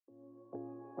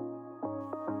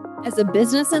As a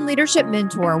business and leadership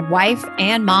mentor, wife,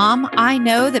 and mom, I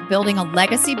know that building a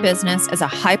legacy business as a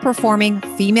high-performing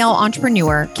female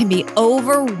entrepreneur can be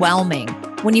overwhelming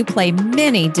when you play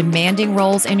many demanding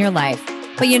roles in your life.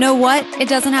 But you know what? It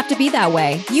doesn't have to be that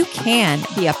way. You can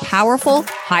be a powerful,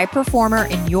 high performer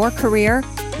in your career,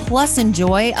 plus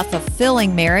enjoy a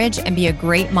fulfilling marriage and be a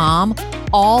great mom,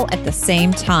 all at the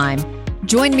same time.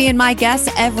 Join me and my guests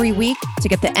every week to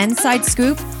get the inside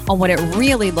scoop on what it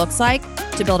really looks like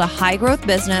to build a high-growth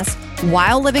business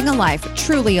while living a life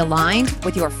truly aligned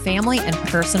with your family and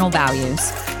personal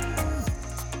values.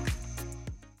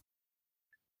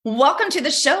 Welcome to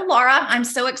the show, Laura. I'm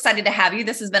so excited to have you.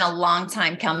 This has been a long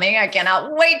time coming. I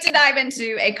cannot wait to dive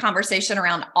into a conversation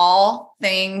around all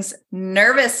things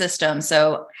nervous system.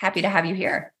 So happy to have you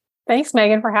here. Thanks,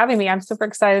 Megan, for having me. I'm super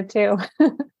excited too.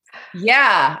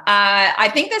 Yeah, I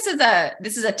think this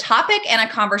is a topic and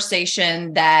a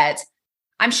conversation that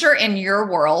I'm sure in your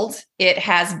world, it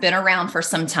has been around for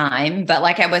some time. But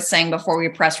like I was saying before we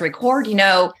press record,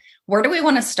 where do we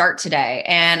want to start today?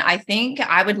 And I think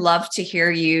I would love to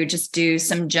hear you just do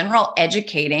some general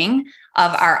educating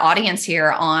of our audience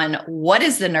here on what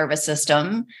is the nervous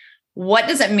system? What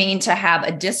does it mean to have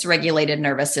a dysregulated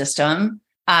nervous system?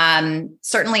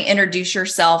 Certainly introduce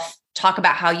yourself, talk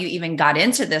about how you even got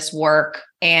into this work,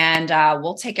 and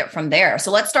we'll take it from there.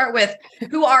 So let's start with,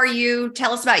 who are you?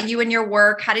 Tell us about you and your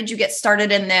work. How did you get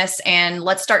started in this? And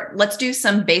let's do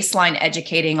some baseline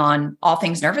educating on all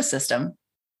things nervous system.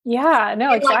 Yeah,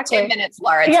 no, exactly. Like 10 minutes,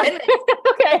 Laura. Yeah. 10 minutes.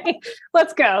 Okay,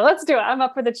 let's go. Let's do it. I'm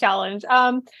up for the challenge.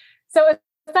 So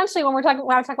essentially, when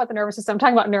I talk about the nervous system, I'm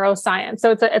talking about neuroscience.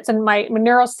 So it's in my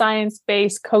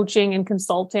neuroscience-based coaching and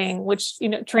consulting, which,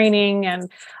 training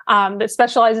and that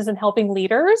specializes in helping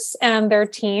leaders and their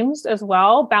teams as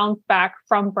well bounce back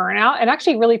from burnout and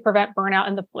actually really prevent burnout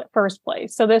in the first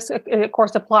place. So this, of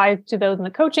course, applies to those in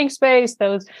the coaching space,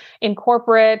 those in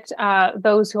corporate,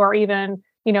 those who are even,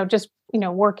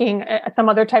 working at some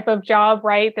other type of job,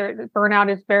 right? Their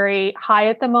burnout is very high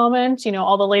at the moment.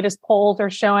 All the latest polls are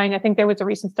showing, I think there was a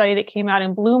recent study that came out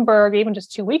in Bloomberg, even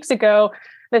just 2 weeks ago,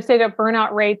 that say that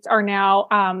burnout rates are now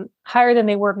higher than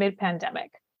they were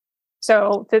mid-pandemic.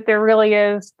 So that there really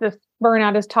is, this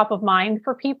burnout is top of mind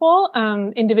for people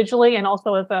individually and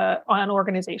also on an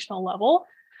organizational level.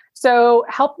 So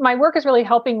my work is really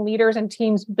helping leaders and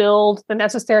teams build the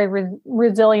necessary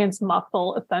resilience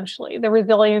muscle, essentially, the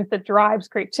resilience that drives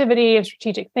creativity and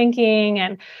strategic thinking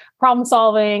and problem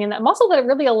solving, and that muscle that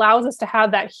really allows us to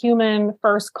have that human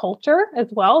first culture as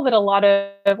well, that a lot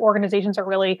of organizations are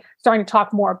really starting to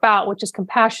talk more about, which is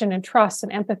compassion and trust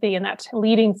and empathy, and that's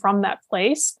leading from that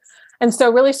place. And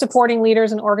so really supporting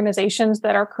leaders and organizations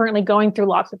that are currently going through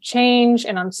lots of change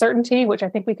and uncertainty, which I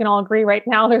think we can all agree right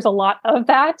now, there's a lot of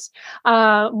that,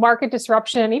 market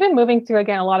disruption, even moving through,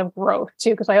 again, a lot of growth too,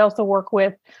 because I also work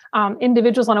with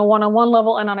individuals on a one-on-one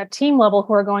level and on a team level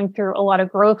who are going through a lot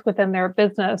of growth within their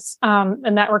business.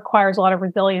 And that requires a lot of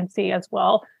resiliency as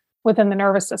well within the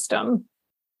nervous system.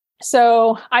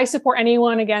 So I support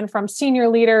anyone, again, from senior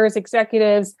leaders,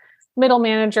 executives, middle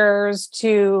managers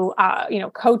to,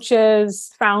 coaches,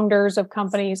 founders of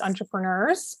companies,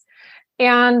 entrepreneurs.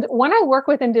 And when I work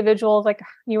with individuals, like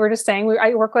you were just saying,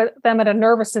 I work with them at a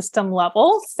nervous system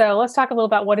level. So let's talk a little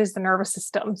about what is the nervous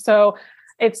system. So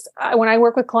it's when I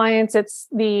work with clients, it's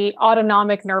the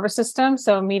autonomic nervous system.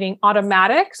 So meaning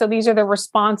automatic. So these are the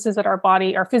responses that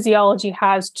our physiology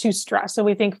has to stress. So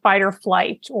we think fight or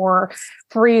flight or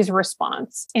freeze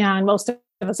response. And most of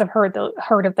us have heard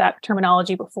of that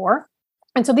terminology before.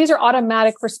 And so these are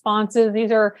automatic responses.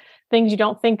 These are things you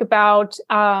don't think about.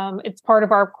 It's part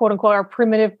of our quote unquote, our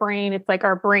primitive brain. It's like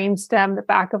our brain stem, the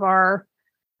back of our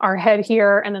head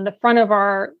here. And then the front of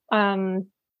our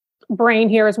brain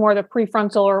here is more the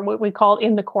prefrontal, or what we call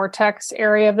in the cortex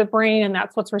area of the brain. And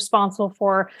that's what's responsible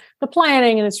for the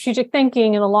planning and the strategic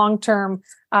thinking and the long-term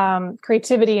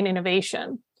creativity and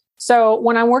innovation. So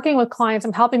when I'm working with clients,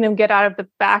 I'm helping them get out of the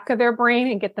back of their brain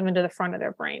and get them into the front of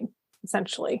their brain,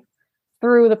 essentially,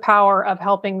 through the power of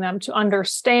helping them to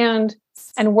understand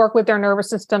and work with their nervous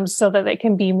systems so that they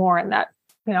can be more in that,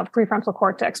 prefrontal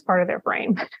cortex part of their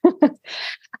brain.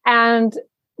 And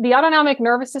the autonomic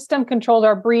nervous system controls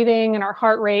our breathing and our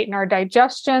heart rate and our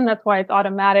digestion. That's why it's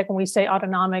automatic. When we say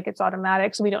autonomic, it's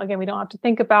automatic. So we don't have to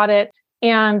think about it.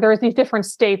 And there's these different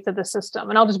states of the system.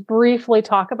 And I'll just briefly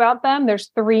talk about them. There's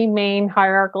 3 main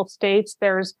hierarchical states.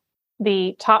 There's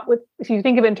the top, if you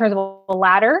think of it in terms of a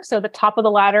ladder. So the top of the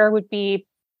ladder would be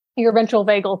your ventral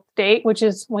vagal state, which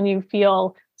is when you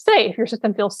feel safe. Your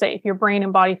system feels safe. Your brain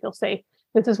and body feel safe.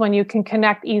 This is when you can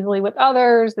connect easily with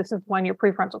others. This is when your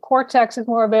prefrontal cortex is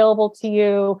more available to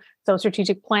you. So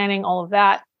strategic planning, all of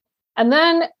that. And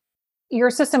then your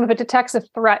system, if it detects a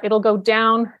threat, it'll go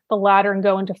down the ladder and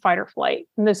go into fight or flight.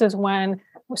 And this is when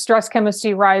stress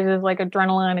chemistry rises, like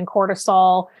adrenaline and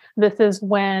cortisol. This is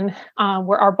when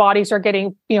where our bodies are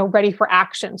getting, ready for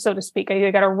action, so to speak.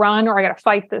 I got to run or I got to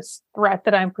fight this threat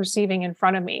that I'm perceiving in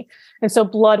front of me. And so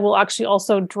blood will actually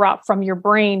also drop from your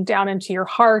brain down into your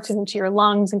heart and into your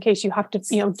lungs in case you have to,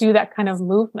 do that kind of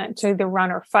movement to either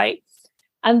run or fight.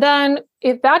 And then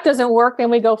if that doesn't work,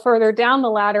 then we go further down the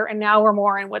ladder. And now we're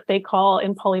more in what they call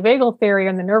in polyvagal theory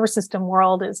in the nervous system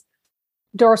world is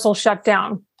dorsal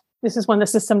shutdown. This is when the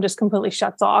system just completely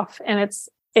shuts off. And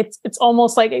it's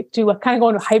almost like to kind of go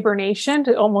into hibernation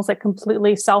to almost like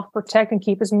completely self-protect and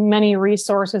keep as many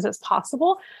resources as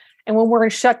possible. And when we're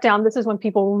in shutdown, this is when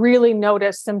people really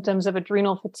notice symptoms of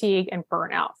adrenal fatigue and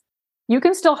burnout. You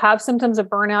can still have symptoms of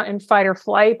burnout in fight or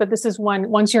flight, but this is when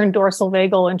once you're in dorsal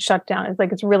vagal and shutdown,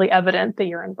 it's really evident that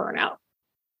you're in burnout.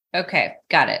 Okay,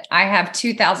 got it. I have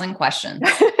 2,000 questions.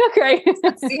 Great.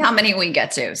 Let's see how many we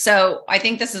get to. So I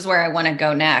think this is where I want to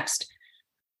go next.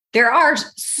 There are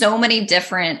so many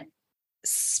different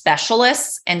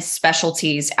specialists and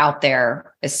specialties out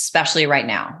there, especially right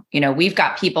now. We've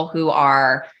got people who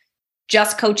are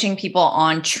just coaching people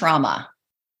on trauma.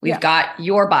 We've got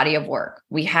your body of work.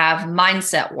 We have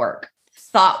mindset work,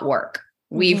 thought work.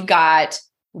 We've got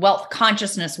wealth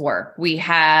consciousness work. We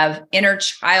have inner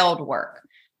child work.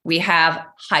 We have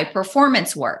high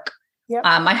performance work. Yep.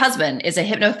 My husband is a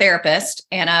hypnotherapist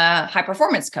and a high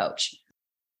performance coach.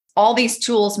 All these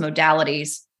tools,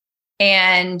 modalities.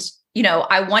 And,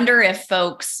 I wonder if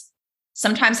folks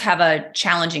sometimes have a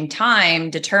challenging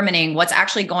time determining what's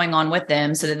actually going on with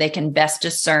them so that they can best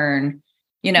discern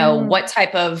what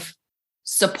type of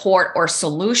support or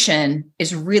solution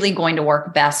is really going to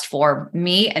work best for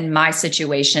me and my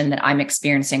situation that I'm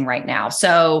experiencing right now.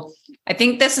 So I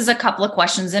think this is a couple of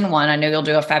questions in one. I know you'll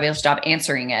do a fabulous job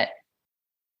answering it.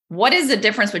 What is the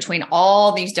difference between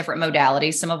all these different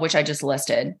modalities, some of which I just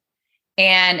listed,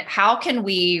 and how can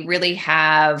we really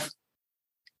have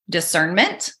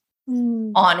discernment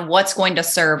on what's going to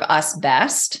serve us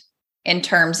best in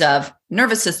terms of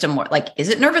nervous system work? Like, is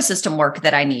it nervous system work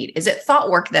that I need? Is it thought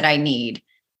work that I need?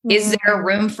 Is there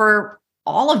room for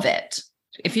all of it?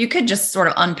 If you could just sort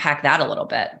of unpack that a little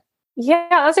bit. Yeah,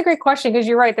 that's a great question because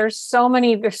you're right. There's so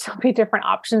many different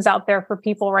options out there for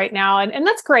people right now. And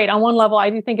that's great. On one level, I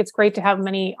do think it's great to have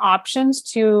many options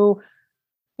to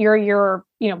your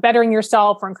bettering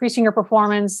yourself or increasing your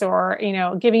performance or,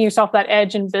 giving yourself that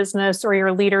edge in business or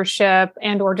your leadership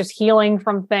and, or just healing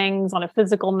from things on a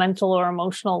physical, mental, or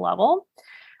emotional level.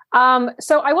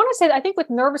 So I want to say that I think with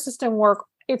nervous system work,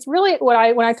 it's really when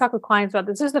I talk with clients about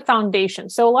this is the foundation.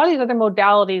 So a lot of these other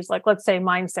modalities, like let's say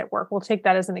mindset work, we'll take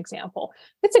that as an example.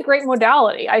 It's a great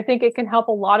modality. I think it can help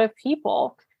a lot of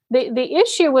people. The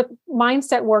issue with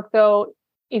mindset work, though,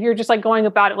 if you're just like going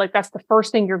about it, like that's the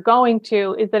first thing you're going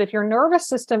to, is that if your nervous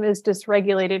system is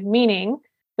dysregulated, meaning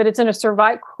that it's in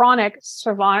a chronic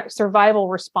survival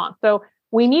response. So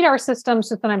we need our systems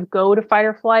to sometimes go to fight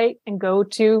or flight and go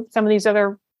to some of these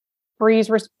other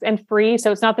freeze and freeze.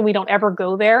 So it's not that we don't ever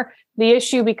go there. The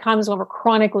issue becomes when we're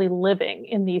chronically living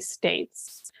in these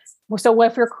states. So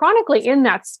if you're chronically in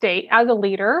that state as a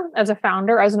leader, as a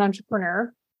founder, as an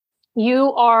entrepreneur,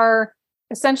 you are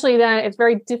essentially then it's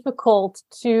very difficult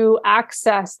to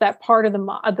access that part of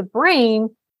the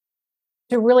brain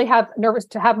to really have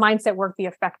mindset work be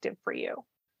effective for you.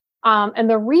 And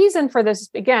the reason for this,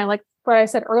 again, like what I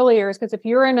said earlier, is because if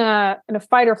you're in a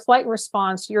fight or flight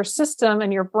response, your system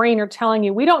and your brain are telling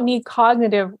you, we don't need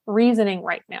cognitive reasoning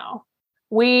right now.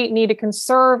 We need to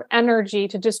conserve energy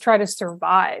to just try to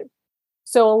survive.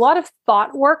 So a lot of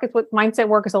thought work is what mindset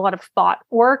work is. A lot of thought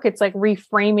work. It's like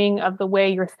reframing of the way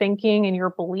you're thinking and your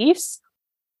beliefs.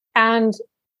 And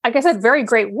like I said, very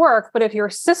great work. But if your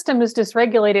system is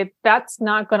dysregulated, that's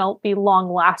not going to be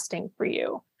long lasting for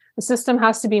you. The system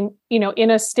has to be,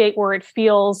 in a state where it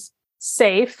feels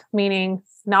safe, meaning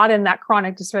not in that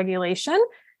chronic dysregulation.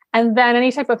 And then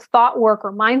any type of thought work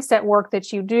or mindset work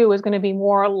that you do is going to be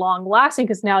more long lasting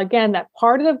because now, again, that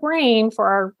part of the brain for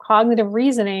our cognitive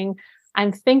reasoning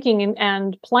and thinking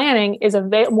and planning is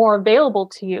more available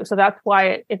to you. So that's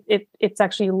why it's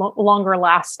actually longer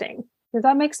lasting. Does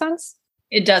that make sense?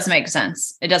 It does make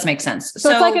sense. It does make sense. So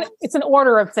it's like it's an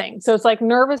order of things. So it's like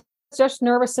nervous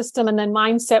system, and then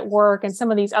mindset work and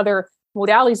some of these other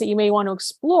modalities that you may want to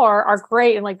explore are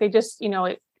great. And like they just,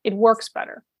 it works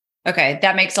better. Okay.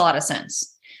 That makes a lot of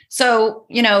sense. So,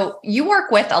 you work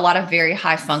with a lot of very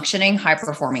high functioning, high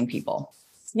performing people.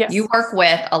 Yes. You work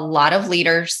with a lot of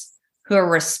leaders who are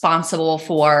responsible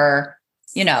for,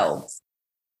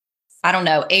 I don't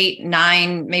know, 8,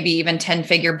 9, maybe even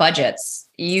 10-figure budgets.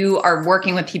 You are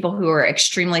working with people who are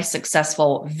extremely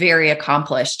successful, very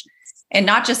accomplished, and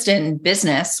not just in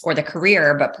business or the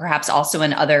career, but perhaps also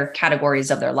in other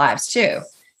categories of their lives too.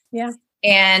 Yeah.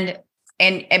 And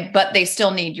but they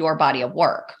still need your body of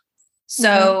work.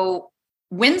 So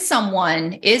when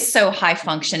someone is so high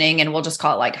functioning, and we'll just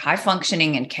call it like high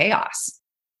functioning and chaos.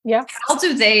 Yeah.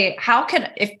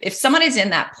 If someone is in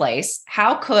that place,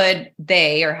 how could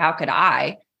they, or how could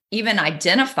I even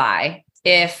identify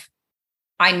if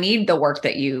I need the work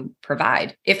that you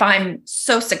provide? If I'm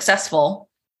so successful,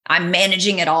 I'm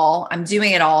managing it all, I'm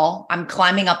doing it all, I'm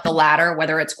climbing up the ladder,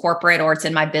 whether it's corporate or it's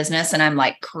in my business, and I'm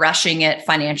like crushing it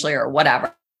financially or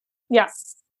whatever.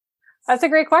 Yes. That's a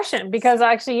great question, because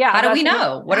actually, yeah. How do we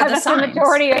know? What are the signs? The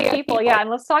majority of people. Yeah.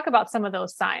 And let's talk about some of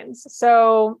those signs.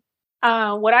 So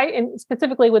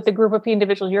specifically with the group of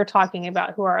individuals you're talking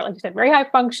about, who are, like you said, very high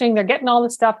functioning, they're getting all the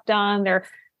stuff done. They're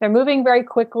moving very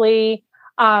quickly.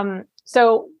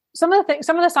 So some of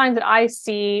the signs that I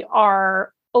see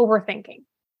are overthinking.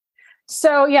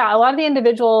 So yeah, a lot of the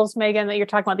individuals, Megan, that you're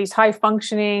talking about, these high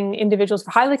functioning individuals,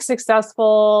 highly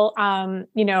successful,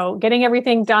 getting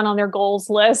everything done on their goals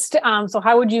list. So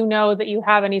how would you know that you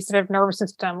have any sort of nervous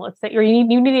system, let's say, or you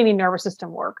need any nervous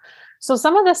system work? So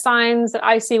some of the signs that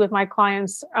I see with my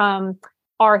clients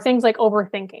are things like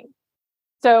overthinking.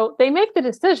 So they make the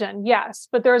decision, yes,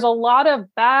 but there's a lot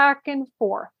of back and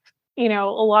forth, a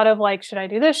lot of like, should I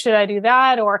do this? Should I do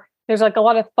that? Or there's like a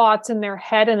lot of thoughts in their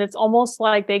head, and it's almost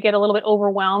like they get a little bit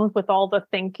overwhelmed with all the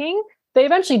thinking. They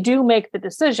eventually do make the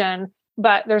decision,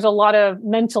 but there's a lot of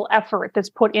mental effort that's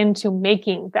put into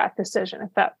making that decision,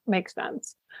 if that makes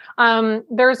sense.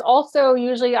 There's also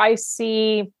usually, I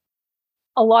see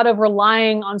a lot of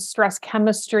relying on stress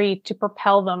chemistry to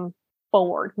propel them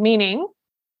forward, meaning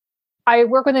I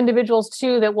work with individuals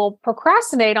too that will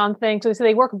procrastinate on things. So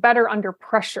they work better under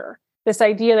pressure. This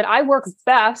idea that I work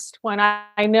best when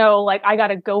I know, like, I got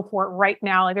to go for it right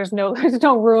now. Like there's no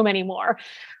room anymore.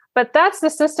 But that's the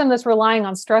system that's relying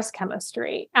on stress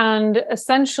chemistry, and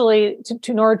essentially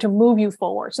in order to move you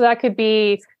forward. So that could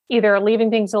be either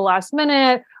leaving things to the last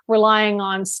minute, relying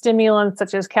on stimulants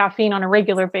such as caffeine on a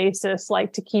regular basis,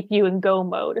 like to keep you in go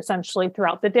mode essentially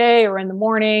throughout the day or in the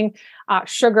morning.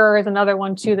 Sugar is another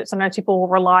one too that sometimes people will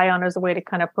rely on as a way to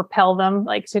kind of propel them,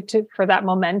 like for that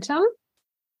momentum.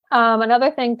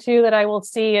 Another thing too that I will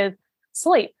see is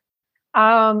sleep.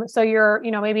 So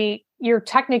maybe you're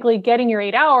technically getting your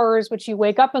 8 hours, but you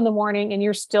wake up in the morning and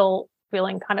you're still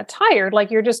feeling kind of tired, like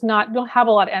you're just don't have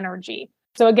a lot of energy.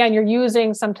 So again, you're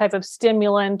using some type of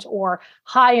stimulant or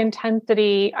high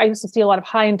intensity. I used to see a lot of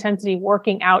high intensity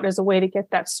working out as a way to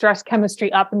get that stress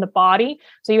chemistry up in the body.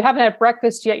 So you haven't had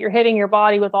breakfast yet. You're hitting your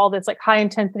body with all this like high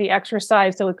intensity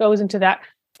exercise. So it goes into that,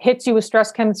 hits you with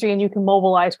stress chemistry, and you can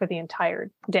mobilize for the entire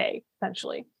day,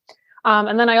 essentially.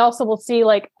 And then I also will see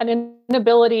like an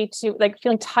inability to, like,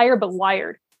 feeling tired but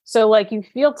wired. So like you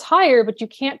feel tired, but you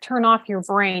can't turn off your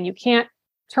brain. You can't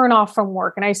turn off from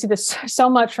work. And I see this so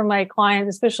much from my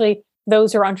clients, especially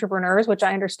those who are entrepreneurs, which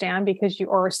I understand because you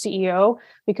are a CEO,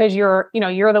 because you're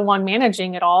the one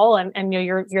managing it all. And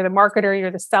you're the marketer,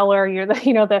 you're the seller, you're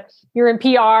you're in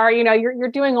PR, you're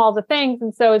doing all the things.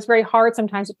 And so it's very hard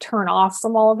sometimes to turn off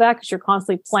from all of that, because you're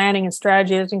constantly planning and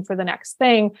strategizing for the next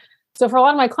thing. So for a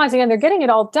lot of my clients, again, they're getting it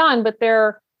all done, but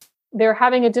they're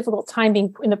having a difficult time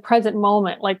being in the present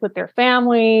moment, like with their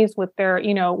families, with their,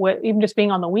 even just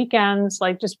being on the weekends,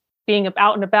 like just being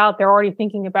out and about. They're already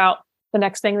thinking about the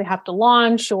next thing they have to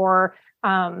launch, or,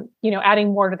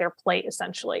 adding more to their plate,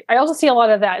 essentially. I also see a lot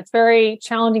of that. It's very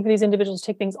challenging for these individuals to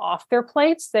take things off their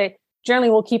plates. They generally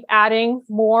will keep adding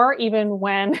more, even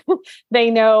when they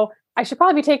know I should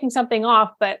probably be taking something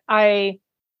off, but they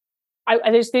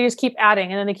just keep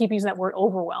adding, and then they keep using that word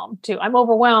overwhelmed too. I'm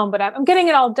overwhelmed, but I'm getting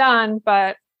it all done,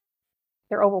 but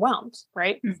they're overwhelmed,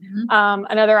 right? Mm-hmm.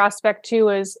 Another aspect too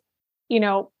is,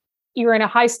 you're in a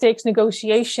high stakes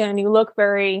negotiation and you look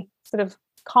very sort of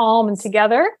calm and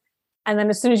together. And then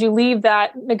as soon as you leave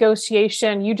that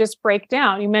negotiation, you just break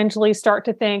down. You mentally start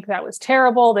to think that was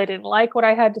terrible. They didn't like what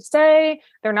I had to say.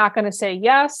 They're not going to say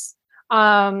yes.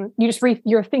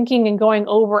 You're thinking and going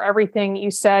over everything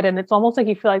you said. And it's almost like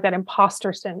you feel like that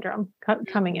imposter syndrome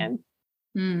coming in.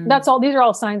 Mm. These are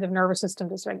all signs of nervous system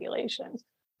dysregulation.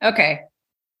 Okay.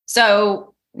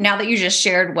 So now that you just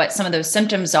shared what some of those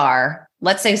symptoms are,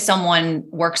 let's say someone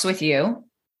works with you.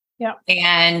 Yeah.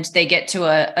 And they get to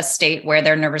a state where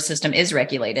their nervous system is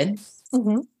regulated.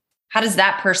 Mm-hmm. How does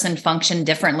that person function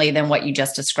differently than what you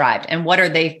just described? And what are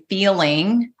they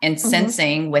feeling and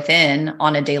sensing within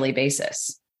on a daily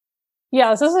basis?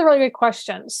 Yeah, so this is a really good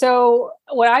question. So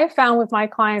what I found with my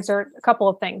clients are a couple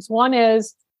of things. One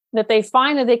is that they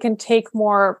find that they can take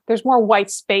more, there's more white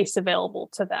space available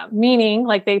to them, meaning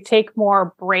like they take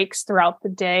more breaks throughout the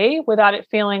day without it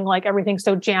feeling like everything's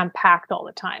so jam-packed all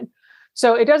the time.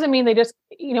 So it doesn't mean they just,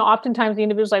 oftentimes the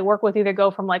individuals I work with either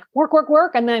go from like work, work,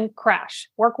 work, and then crash,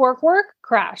 work, work, work,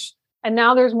 crash. And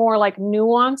now there's more like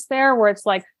nuance there where it's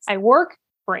like, I work,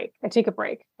 break, I take a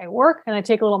break, I work, and I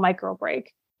take a little micro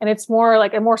break. And it's more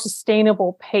like a more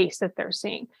sustainable pace that they're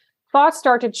seeing. Thoughts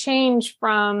start to change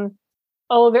from,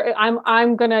 oh,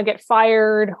 I'm going to get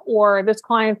fired, or this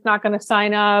client's not going to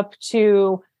sign up,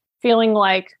 to feeling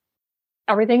like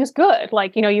everything is good.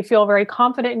 Like, you feel very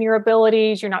confident in your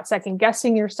abilities. You're not second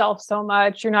guessing yourself so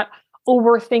much. You're not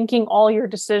overthinking all your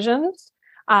decisions.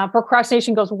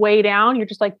 Procrastination goes way down. You're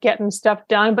just like getting stuff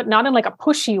done, but not in like a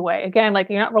pushy way. Again, like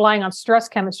you're not relying on stress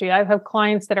chemistry. I have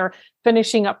clients that are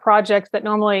finishing up projects that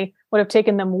normally would have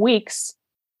taken them weeks,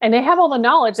 and they have all the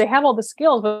knowledge, they have all the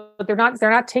skills, but they're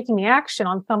not taking the action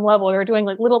on some level. They're doing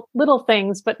like little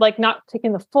things, but like not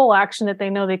taking the full action that they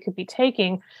know they could be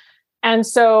taking. And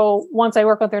so once I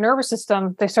work with their nervous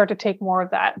system, they start to take more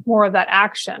of that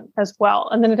action as well.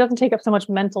 And then it doesn't take up so much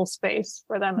mental space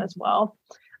for them as well.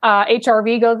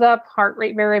 HRV goes up, heart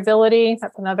rate variability.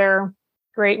 That's another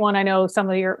great one. I know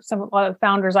a lot of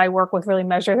founders I work with really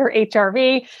measure their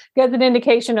HRV, gets an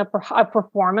indication of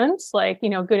performance, like,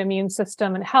 good immune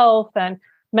system and health, and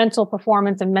mental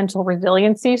performance and mental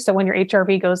resiliency. So when your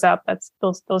HRV goes up,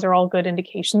 those are all good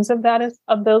indications of that,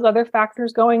 of those other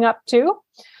factors going up too.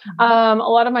 A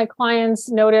lot of my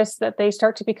clients notice that they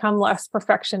start to become less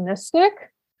perfectionistic.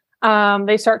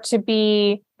 They start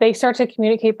to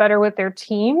communicate better with their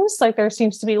teams. Like there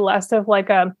seems to be less of like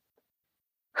a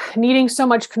needing so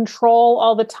much control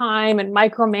all the time and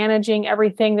micromanaging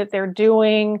everything that they're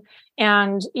doing.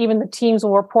 And even the teams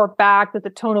will report back that the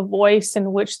tone of voice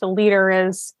in which the leader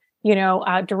is,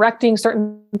 directing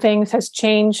certain things has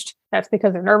changed. That's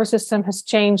because their nervous system has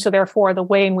changed. So therefore, the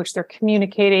way in which they're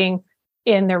communicating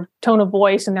in their tone of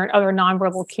voice and their other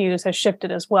nonverbal cues has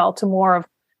shifted as well to more of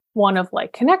one of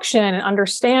like connection and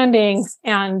understanding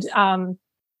and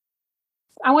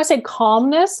I want to say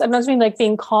calmness. I'm not mean like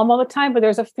being calm all the time, but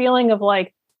there's a feeling of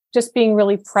like just being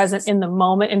really present in the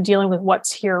moment and dealing with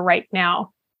what's here right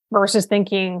now versus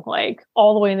thinking like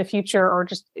all the way in the future or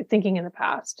just thinking in the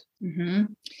past. Mm-hmm.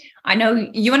 I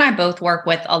know you and I both work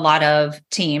with a lot of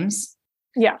teams.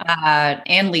 Yeah.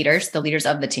 And leaders, the leaders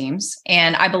of the teams.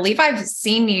 And I believe I've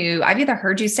either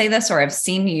heard you say this or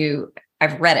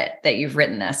I've read it, that you've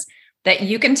written this, that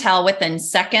you can tell within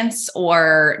seconds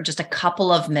or just a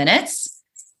couple of minutes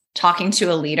talking to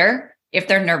a leader if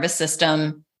their nervous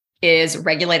system is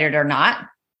regulated or not.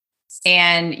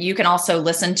 And you can also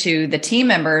listen to the team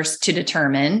members to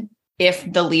determine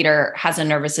if the leader has a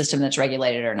nervous system that's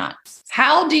regulated or not.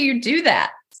 How do you do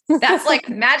that? That's like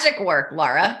magic work,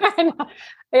 Lara.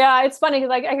 Yeah, it's funny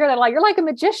because I hear that a lot. You're like a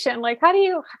magician. Like, how do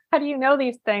you know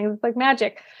these things? It's like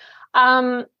magic.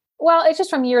 Well, it's just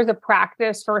from years of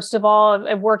practice, first of all,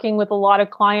 of working with a lot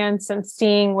of clients and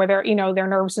seeing where their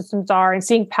nervous systems are and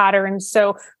seeing patterns.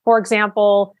 So, for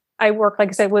example, I work, like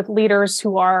I said, with leaders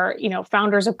who are,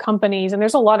 founders of companies, and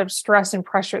there's a lot of stress and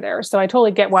pressure there. So I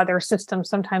totally get why their systems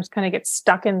sometimes kind of get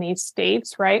stuck in these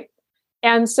states, right?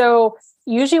 And so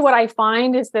usually what I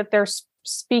find is that they're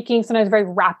speaking sometimes very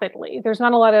rapidly. There's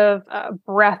not a lot of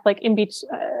breath, like in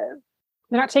between.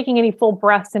 They're not taking any full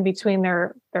breaths in between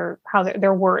their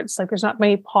words. Like there's not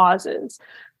many pauses,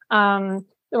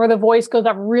 or the voice goes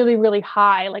up really, really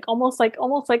high, like almost like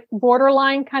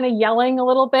borderline kind of yelling a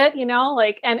little bit,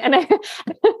 like, and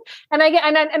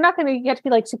I'm not going to get to be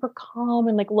like super calm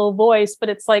and like low voice, but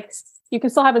it's like, you can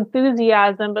still have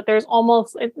enthusiasm, but there's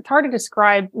it's hard to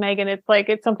describe, Megan. It's like,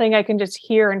 it's something I can just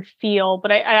hear and feel,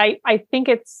 but I think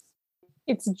it's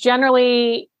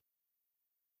generally,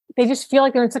 they just feel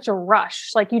like they're in such a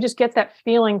rush. Like you just get that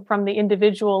feeling from the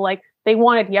individual, like they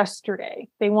want it yesterday.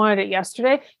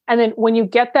 And then when you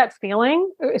get that feeling,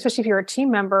 especially if you're a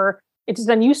team member, it's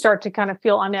then you start to kind of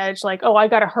feel on edge, like, oh, I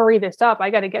got to hurry this up. I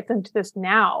got to get them to this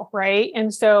now. Right.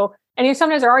 And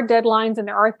sometimes there are deadlines and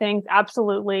there are things,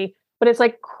 absolutely. But it's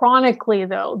like chronically,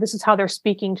 though, this is how they're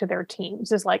speaking to their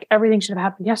teams, is like everything should have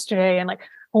happened yesterday. And like,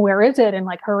 well, where is it? And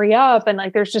like, hurry up. And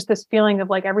like, there's just this feeling of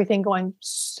like everything going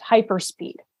hyper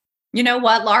speed. You know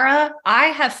what, Lara? I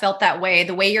have felt that way,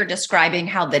 the way you're describing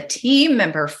how the team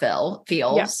member feels.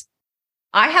 Yeah.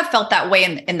 I have felt that way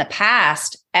in the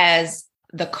past as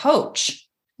the coach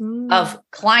of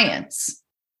clients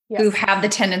who have the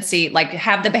tendency, like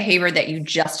have the behavior that you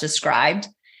just described.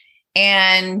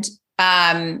 And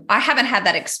I haven't had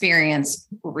that experience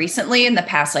recently in the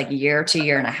past like year to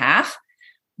year and a half.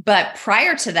 But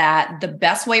prior to that, the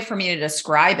best way for me to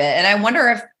describe it, and I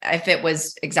wonder if it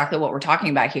was exactly what we're talking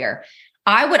about here,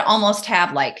 I would almost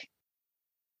have like,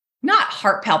 not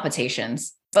heart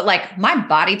palpitations, but like my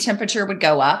body temperature would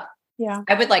go up. Yeah.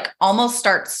 I would like almost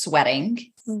start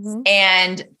sweating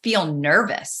and feel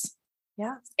nervous.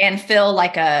 Yeah. And feel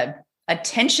like a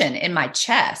tension in my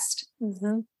chest.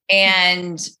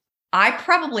 And I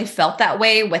probably felt that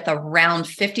way with around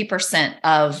 50%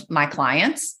 of my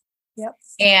clients. Yep.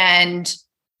 And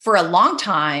for a long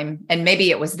time, and maybe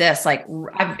it was this, like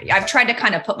I've tried to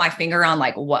kind of put my finger on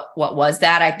like, what was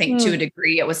that? I think to a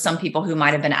degree, it was some people who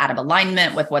might've been out of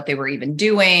alignment with what they were even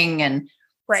doing. And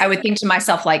I would think to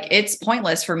myself, like, it's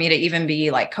pointless for me to even be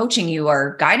like coaching you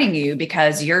or guiding you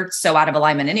because you're so out of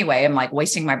alignment anyway. I'm like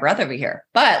wasting my breath over here.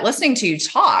 But listening to you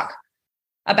talk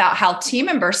about how team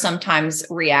members sometimes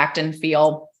react and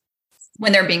feel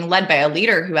when they're being led by a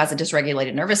leader who has a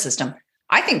dysregulated nervous system,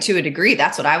 I think to a degree,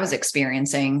 that's what I was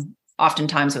experiencing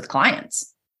oftentimes with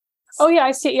clients. Oh yeah,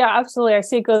 I see. Yeah, absolutely. I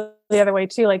see it go the other way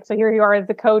too. Like, so here you are as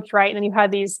the coach, right? And then you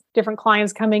had these different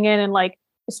clients coming in and like,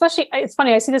 especially, it's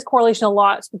funny, I see this correlation a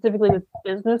lot specifically with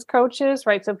business coaches,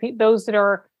 right? So those that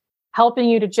are helping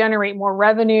you to generate more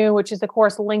revenue, which is of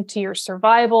course linked to your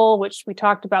survival, which we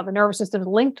talked about, the nervous system is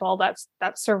linked to all that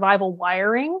survival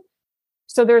wiring.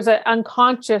 So there's an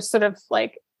unconscious sort of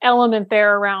like element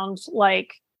there around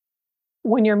like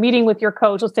when you're meeting with your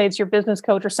coach, let's say it's your business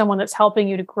coach or someone that's helping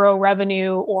you to grow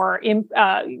revenue or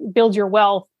build your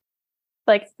wealth.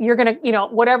 Like you're going to,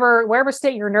 wherever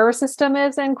state your nervous system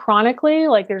is in chronically,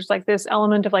 like there's like this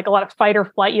element of like a lot of fight or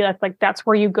flight. That's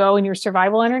where you go in your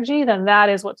survival energy. Then that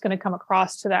is what's going to come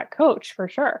across to that coach for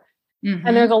sure.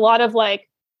 And there's a lot of like,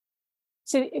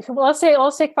 so let's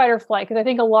take fight or flight. Cause I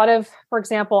think a lot of, for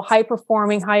example, high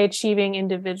performing, high achieving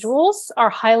individuals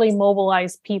are highly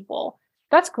mobilized people.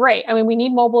 That's great. I mean, we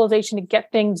need mobilization to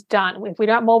get things done. If we're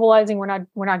not mobilizing, we're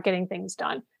not getting things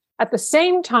done. At the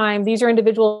same time, these are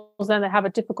individuals then that have a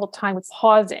difficult time with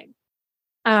pausing,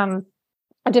 a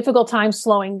difficult time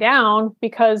slowing down,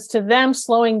 because to them,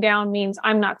 slowing down means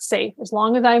I'm not safe. As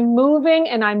long as I'm moving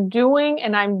and I'm doing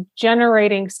and I'm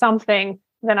generating something,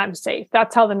 then I'm safe.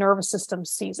 That's how the nervous system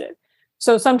sees it.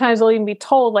 So sometimes they'll even be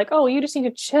told like, oh, you just need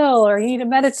to chill, or you need to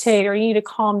meditate, or you need to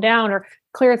calm down, or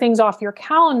clear things off your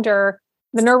calendar.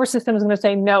 The nervous system is going to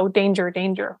say, no, danger,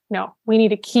 danger. No, we need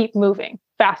to keep moving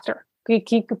faster.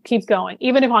 Keep going.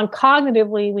 Even if on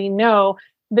cognitively, we know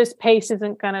this pace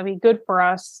isn't going to be good for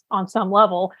us on some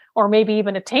level, or maybe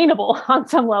even attainable on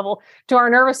some level, to our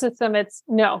nervous system, it's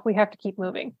no, we have to keep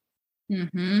moving.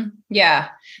 Yeah.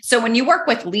 So when you work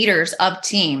with leaders of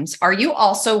teams, are you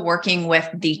also working with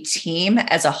the team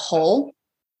as a whole?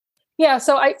 Yeah.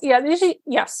 So usually,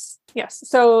 yes.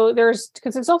 So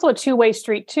because it's also a two-way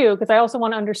street too, because I also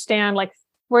want to understand like,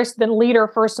 where's the leader,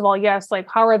 first of all, yes, like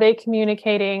how are they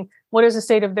communicating? What is the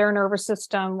state of their nervous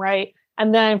system, right?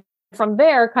 And then from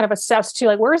there, kind of assess too,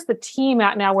 like where's the team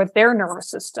at now with their nervous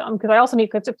system? Because I also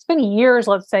because it's been years,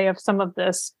 let's say, of some of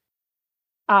this,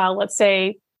 let's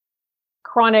say,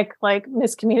 chronic like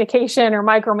miscommunication or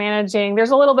micromanaging.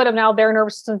 There's a little bit of now their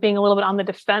nervous system being a little bit on the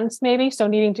defense, maybe. So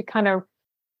needing to kind of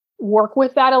work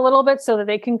with that a little bit so that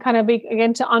they can kind of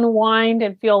begin to unwind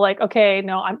and feel like, okay,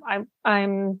 no,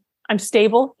 I'm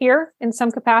stable here in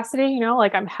some capacity,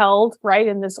 like I'm held right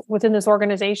within this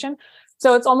organization.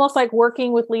 So it's almost like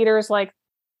working with leaders, like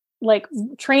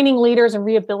training leaders and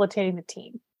rehabilitating the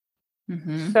team.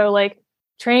 So like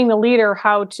training the leader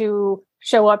how to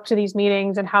show up to these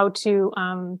meetings and how to,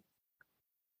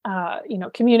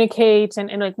 communicate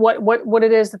and like what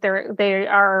it is that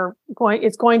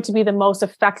it's going to be the most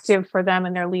effective for them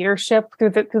in their leadership through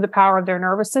the power of their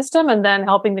nervous system, and then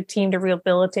helping the team to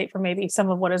rehabilitate from maybe some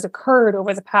of what has occurred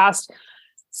over the past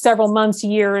several months,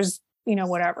 years,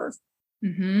 whatever.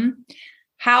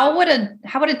 How would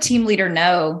a team leader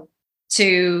know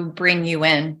to bring you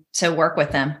in to work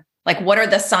with them? Like, what are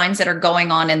the signs that are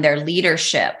going on in their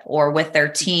leadership or with their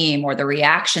team, or the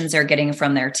reactions they're getting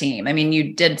from their team? I mean,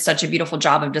 you did such a beautiful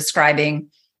job of describing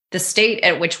the state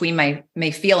at which we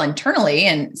may feel internally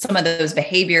and some of those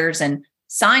behaviors and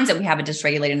signs that we have a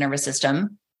dysregulated nervous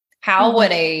system. How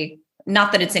would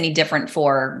not that it's any different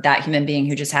for that human being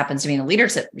who just happens to be in a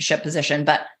leadership position,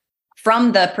 but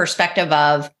from the perspective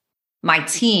of my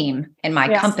team and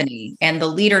my company and the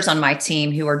leaders on my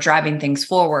team who are driving things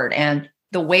forward, and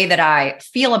the way that I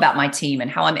feel about my team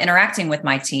and how I'm interacting with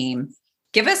my team,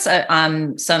 give us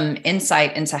some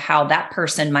insight into how that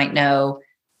person might know,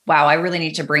 wow, I really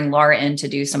need to bring Laura in to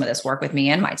do some of this work with me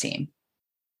and my team.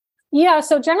 Yeah.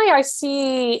 So generally I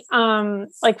see,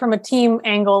 like from a team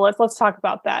angle, let's talk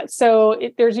about that. So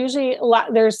there's usually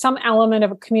there's some element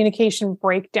of a communication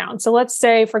breakdown. So let's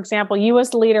say, for example, you as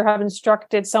the leader have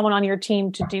instructed someone on your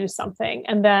team to do something,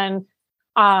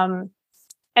 um,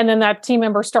 and then that team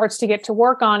member starts to get to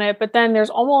work on it. But then there's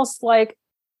almost like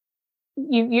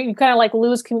you kind of like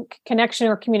lose connection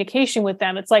or communication with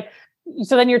them. It's like,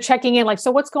 so then you're checking in, like,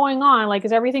 so what's going on? Like,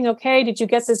 is everything okay? Did you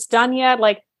get this done yet?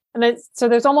 Like, and then, so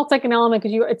there's almost like an element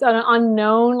because it's an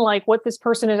unknown, like what this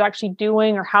person is actually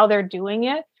doing or how they're doing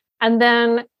it. And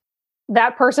then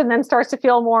that person then starts to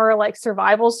feel more like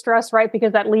survival stress, right?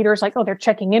 Because that leader's like, oh, they're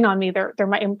checking in on me. They're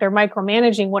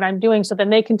micromanaging what I'm doing. So then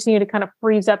they continue to kind of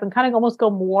freeze up and kind of almost go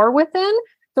more within.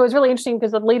 So it's really interesting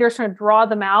because the leader's trying to draw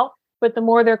them out, but the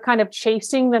more they're kind of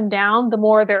chasing them down, the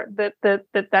more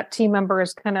that team member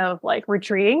is kind of like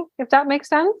retreating, if that makes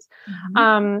sense.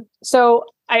 So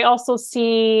I also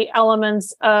see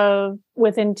elements of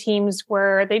within teams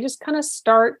where they just kind of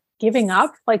start giving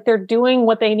up, like they're doing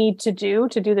what they need to do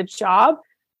the job,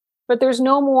 but there's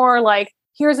no more like,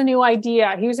 here's a new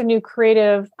idea, here's a new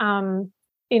creative,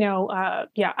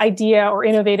 idea or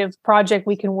innovative project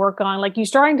we can work on. Like you're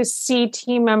starting to see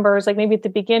team members, like maybe at the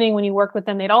beginning when you worked with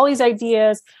them, they had all these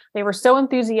ideas. They were so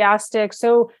enthusiastic,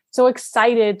 so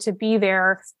excited to be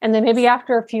there. And then maybe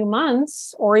after a few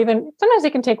months, or even sometimes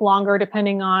it can take longer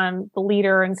depending on the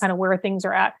leader and kind of where things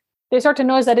are at, they start to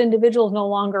notice that individuals no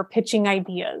longer pitching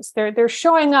ideas. They're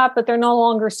showing up, but they're no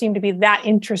longer seem to be that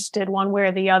interested one way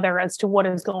or the other as to what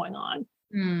is going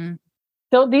on.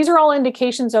 So these are all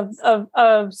indications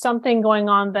of something going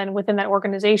on then within that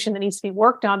organization that needs to be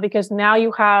worked on, because now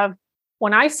you have,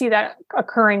 when I see that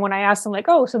occurring, when I ask them like,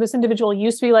 oh, so this individual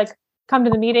used to be like, come to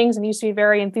the meetings and used to be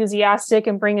very enthusiastic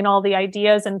and bring in all the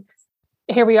ideas. And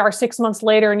here we are 6 months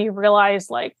later and you realize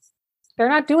like, they're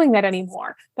not doing that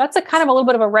anymore. That's a kind of a little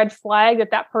bit of a red flag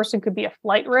that person could be a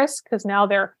flight risk, because now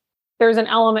there's an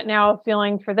element now of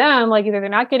feeling for them, like either they're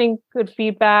not getting good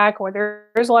feedback or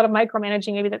there's a lot of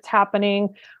micromanaging maybe that's happening.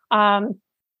 Or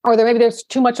maybe there's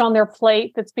too much on their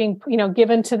plate that's being,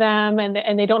 given to them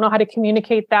and they don't know how to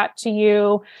communicate that to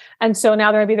you. And so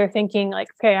now they're thinking like,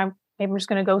 okay, maybe I'm just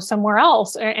going to go somewhere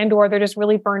else, or they're just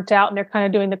really burnt out and they're kind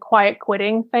of doing the quiet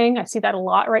quitting thing. I see that a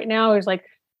lot right now. There's like,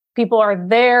 people are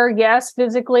there, yes,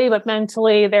 physically, but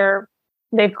mentally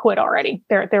they've quit already.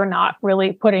 They're not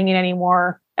really putting in any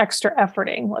more extra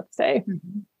efforting, let's say.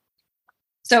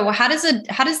 So how does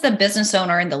the business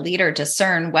owner and the leader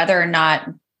discern whether or not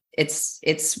it's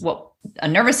what a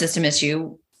nervous system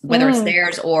issue, whether it's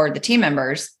theirs or the team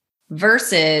members,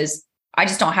 versus I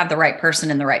just don't have the right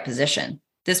person in the right position.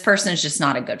 This person is just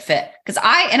not a good fit. Because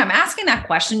I'm asking that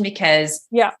question because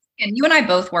and you and I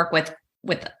both work with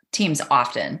teams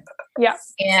often. Yeah.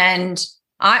 And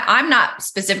I'm not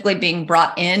specifically being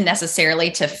brought in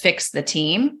necessarily to fix the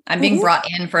team. I'm being brought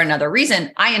in for another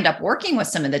reason. I end up working with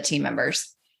some of the team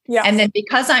members. Yeah. And then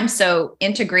because I'm so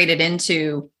integrated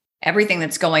into everything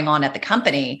that's going on at the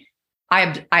company,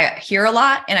 I hear a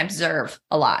lot and observe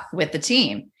a lot with the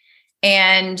team.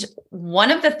 And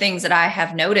one of the things that I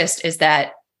have noticed is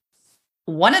that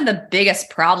one of the biggest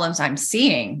problems I'm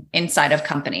seeing inside of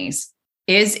companies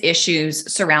is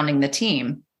issues surrounding the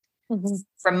team.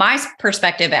 From my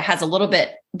perspective, it has a little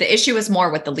bit, the issue is more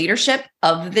with the leadership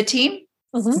of the team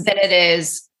than it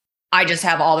is, I just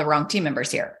have all the wrong team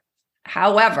members here.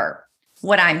 However,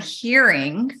 what I'm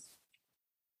hearing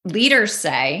leaders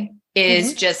say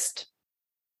is just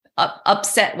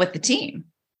upset with the team.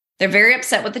 They're very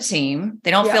upset with the team.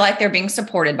 They don't feel like they're being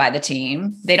supported by the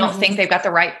team. They don't think they've got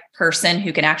the right person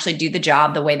who can actually do the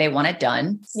job the way they want it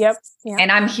done.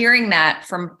 And I'm hearing that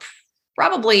from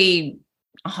probably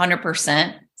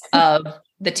 100% of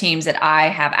the teams that I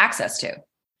have access to.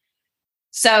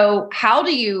 So how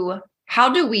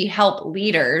do we help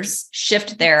leaders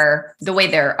shift the way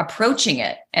they're approaching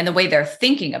it and the way they're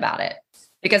thinking about it?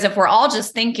 Because if we're all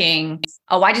just thinking,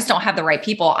 oh, I just don't have the right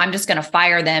people, I'm just going to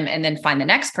fire them and then find the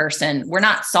next person, we're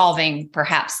not solving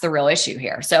perhaps the real issue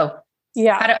here. So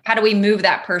how do we move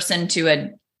that person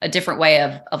to a different way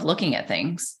of looking at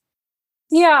things?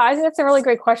 Yeah, I think that's a really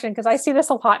great question, because I see this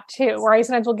a lot too, where I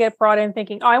sometimes will get brought in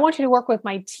thinking, oh, I want you to work with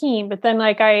my team. But then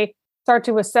like I start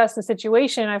to assess the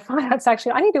situation, I find out it's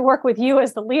actually, I need to work with you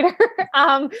as the leader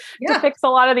to fix a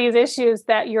lot of these issues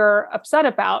that you're upset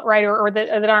about, right? Or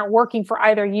that aren't working for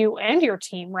either you and your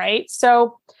team, right?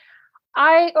 So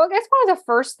I guess one of the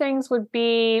first things would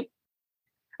be,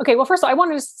 okay, well, first of all, I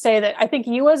wanted to say that I think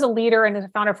you as a leader and as a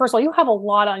founder, first of all, you have a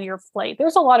lot on your plate.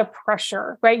 There's a lot of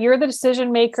pressure, right? You're the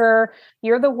decision maker.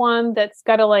 You're the one that's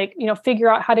got to figure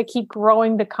out how to keep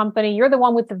growing the company. You're the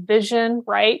one with the vision,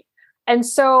 right? And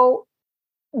so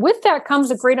with that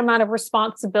comes a great amount of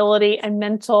responsibility and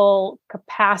mental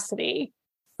capacity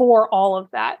for all of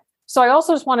that. So I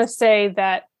also just want to say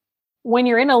that when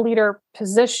you're in a leader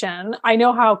position, I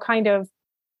know how kind of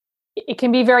it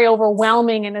can be very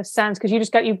overwhelming in a sense, because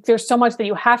there's so much that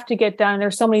you have to get done.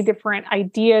 There's so many different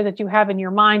ideas that you have in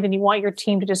your mind, and you want your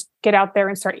team to just get out there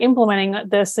and start implementing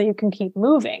this so you can keep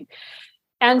moving.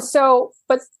 And so,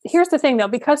 but here's the thing though,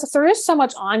 because there is so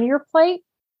much on your plate,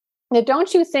 now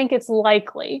don't you think it's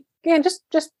likely, again,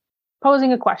 just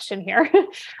posing a question here,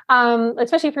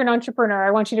 especially if you're an entrepreneur,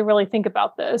 I want you to really think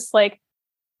about this, like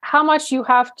how much you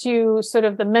have to sort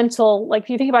of the mental, like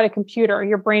if you think about a computer,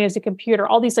 your brain is a computer,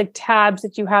 all these like tabs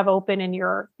that you have open in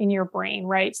your brain,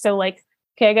 right? So like,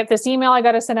 okay, I got this email I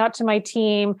got to send out to my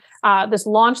team, this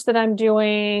launch that I'm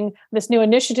doing, this new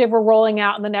initiative we're rolling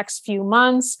out in the next few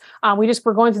months.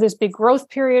 We're going through this big growth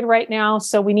period right now.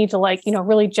 So we need to really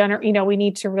we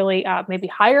need to really maybe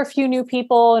hire a few new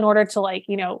people in order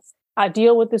to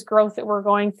deal with this growth that we're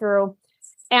going through.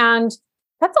 And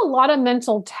that's a lot of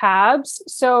mental tabs.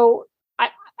 So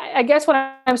I guess what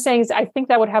I'm saying is I think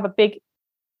that would have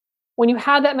when you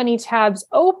have that many tabs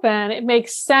open, it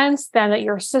makes sense then that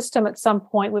your system at some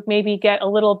point would maybe get a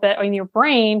little bit in your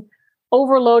brain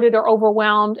overloaded or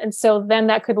overwhelmed. And so then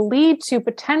that could lead to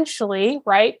potentially,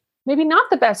 right, maybe not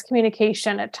the best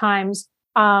communication at times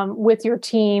with your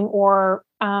team or,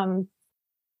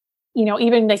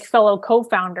 even like fellow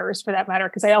co-founders for that matter,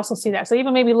 because I also see that. So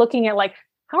even maybe looking at like,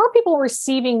 how are people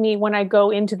receiving me when I go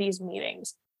into these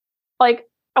meetings? Like,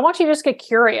 I want you to just get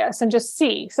curious and just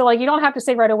see. So like, you don't have to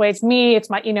say right away, it's me, it's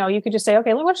my, you could just say,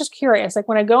 okay, I'm just curious. Like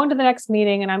when I go into the next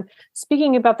meeting and I'm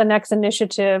speaking about the next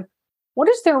initiative, what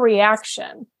is their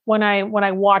reaction when I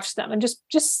watch them? And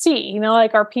just see,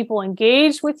 like, are people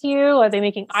engaged with you? Are they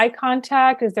making eye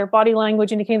contact? Is their body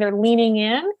language indicating they're leaning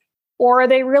in? Or are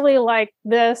they really like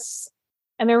this?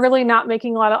 And they're really not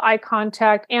making a lot of eye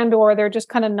contact, and or they're just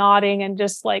kind of nodding and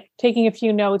just like taking a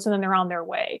few notes and then they're on their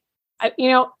way.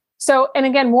 So, and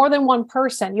again, more than one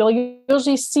person, you'll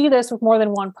usually see this with more than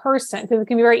one person, because it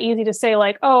can be very easy to say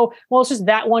like, oh, well, it's just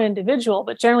that one individual.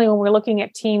 But generally when we're looking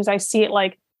at teams, I see it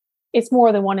like it's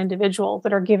more than one individual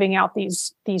that are giving out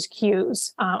these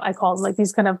cues. I call them like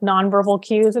these kind of nonverbal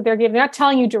cues that they're giving. They're not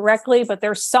telling you directly, but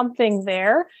there's something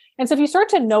there. And so if you start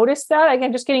to notice that,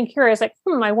 again, just getting curious, like,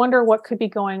 I wonder what could be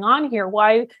going on here.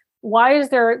 Why is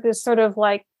there this sort of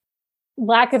like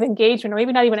lack of engagement, or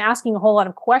maybe not even asking a whole lot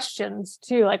of questions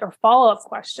too, like, or follow-up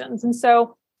questions? And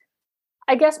so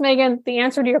I guess, Megan, the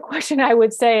answer to your question, I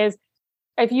would say, is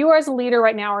if you as a leader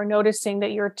right now are noticing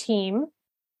that your team,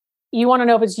 you want to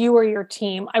know if it's you or your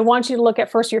team, I want you to look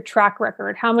at first your track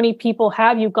record. How many people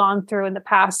have you gone through in the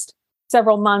past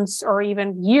several months or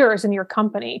even years in your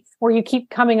company where you keep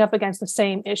coming up against the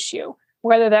same issue,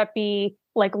 whether that be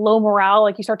like low morale,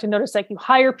 like you start to notice like you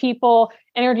hire people,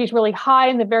 energy is really high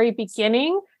in the very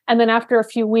beginning. And then after a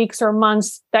few weeks or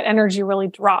months, that energy really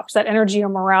drops. That energy or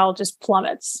morale just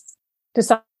plummets to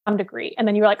some degree. And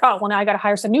then you're like, oh, well, now I got to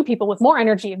hire some new people with more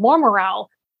energy and more morale.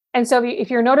 And so if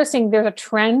you're noticing there's a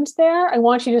trend there, I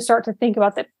want you to start to think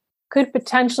about that could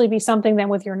potentially be something then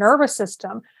with your nervous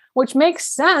system, which makes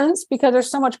sense because there's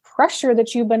so much pressure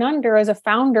that you've been under as a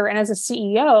founder and as a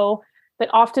CEO that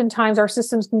oftentimes our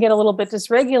systems can get a little bit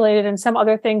dysregulated, and some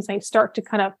other things may start to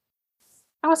kind of,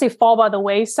 I don't want to say fall by the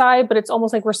wayside, but it's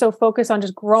almost like we're so focused on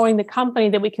just growing the company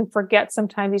that we can forget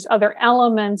sometimes these other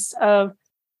elements of,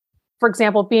 for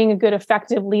example, being a good,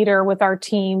 effective leader with our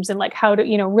teams and like how to,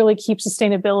 really keep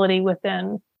sustainability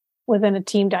within a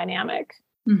team dynamic.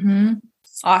 Mm-hmm.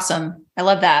 Awesome. I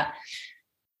love that.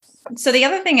 So the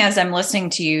other thing, as I'm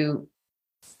listening to you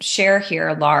share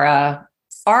here, Lara,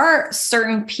 are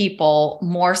certain people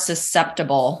more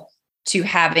susceptible to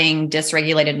having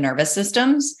dysregulated nervous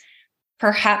systems,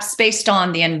 perhaps based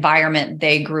on the environment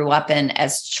they grew up in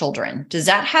as children? Does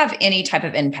that have any type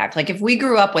of impact? Like if we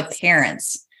grew up with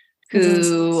parents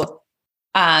who,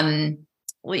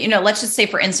 let's just say,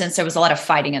 for instance, there was a lot of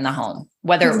fighting in the home,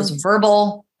 whether it was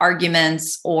verbal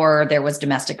arguments or there was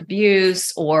domestic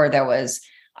abuse or there was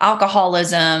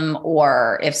alcoholism,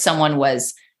 or if someone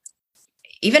was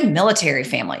even military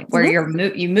family where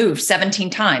you moved 17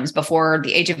 times before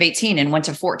the age of 18 and went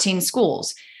to 14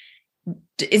 schools.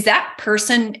 Is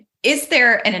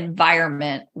there an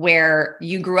environment where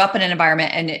you grew up in an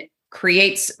environment and it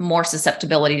creates more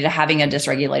susceptibility to having a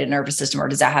dysregulated nervous system, or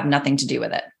does that have nothing to do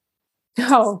with it?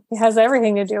 No, it has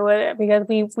everything to do with it, because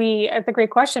it's a great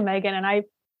question, Megan. And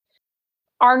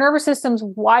our nervous system's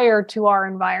wired to our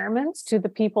environments, to the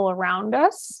people around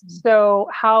us.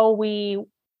 Mm-hmm.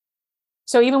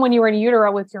 So even when you were in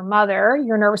utero with your mother,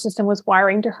 your nervous system was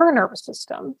wiring to her nervous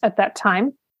system at that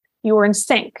time. you were in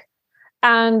sync.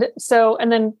 And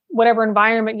then whatever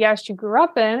environment, yes, you grew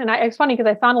up in. And it's funny because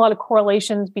I found a lot of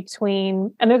correlations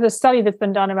between, and there's a study that's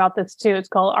been done about this too. It's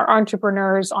called Are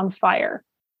Entrepreneurs on Fire?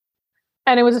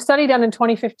 And it was a study done in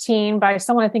 2015 by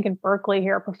someone, I think in Berkeley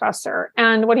here, a professor.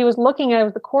 And what he was looking at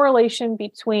was the correlation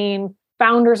between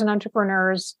founders and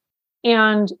entrepreneurs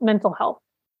and mental health.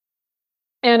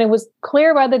 And it was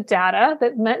clear by the data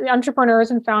that entrepreneurs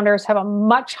and founders have a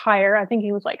much higher, I think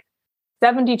he was like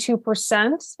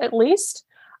 72% at least,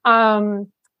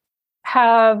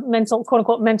 have mental, quote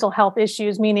unquote, mental health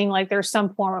issues, meaning like there's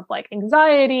some form of like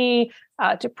anxiety,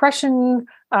 depression,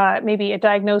 maybe a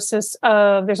diagnosis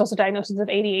of, there's also diagnosis of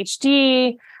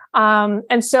ADHD.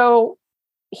 And so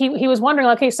he was wondering,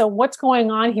 okay, so what's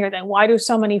going on here then? Why do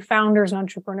so many founders and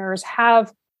entrepreneurs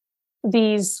have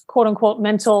these quote unquote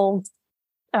mental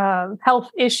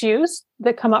health issues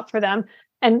that come up for them?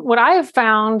 And what I have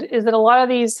found is that a lot of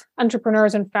these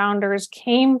entrepreneurs and founders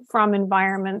came from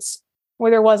environments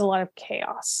where there was a lot of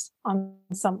chaos on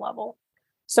some level.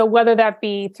 So whether that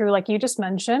be through, like you just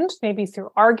mentioned, maybe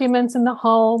through arguments in the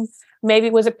home, maybe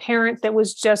it was a parent that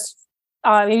was just,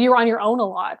 maybe you were on your own a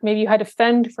lot. Maybe you had to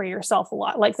fend for yourself a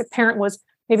lot. Like the parent was,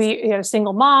 maybe you had a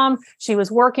single mom, she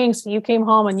was working, so you came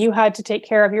home and you had to take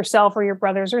care of yourself or your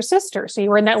brothers or sisters. So you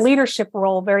were in that leadership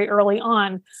role very early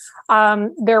on.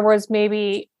 There was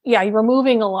maybe, you were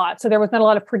moving a lot. So there was not a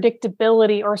lot of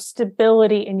predictability or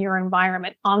stability in your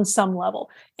environment on some level.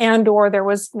 And, or there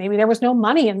was no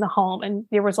money in the home and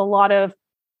there's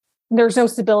no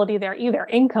stability there either,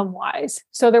 income wise.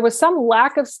 So there was some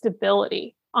lack of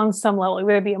stability on some level,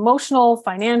 whether it be emotional,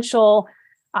 financial,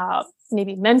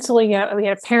 maybe mentally. We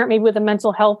had a parent maybe with a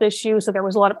mental health issue. So there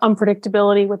was a lot of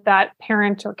unpredictability with that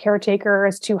parent or caretaker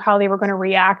as to how they were going to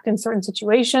react in certain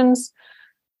situations.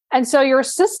 And so your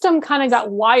system kind of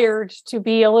got wired to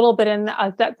be a little bit in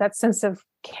that sense of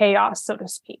chaos, so to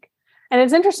speak. And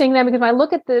it's interesting then because when I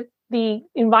look at the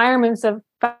environments of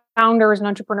founders and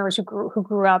entrepreneurs who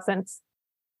grew up, and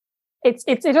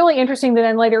it's really interesting to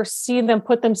then later see them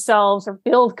put themselves or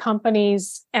build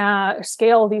companies,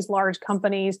 scale these large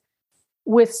companies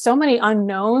with so many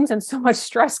unknowns and so much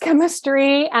stress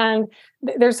chemistry, and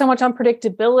there's so much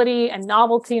unpredictability and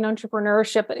novelty in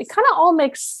entrepreneurship. But it kind of all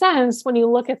makes sense when you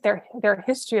look at their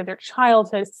history of their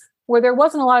childhood, where there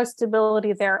wasn't a lot of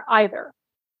stability there either.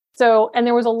 So, and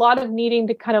there was a lot of needing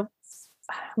to kind of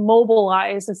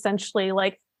mobilize, essentially,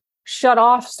 like shut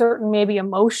off certain maybe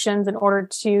emotions in order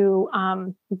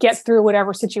to get through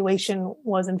whatever situation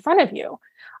was in front of you.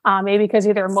 Maybe because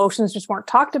either emotions just weren't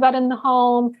talked about in the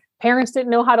home, parents didn't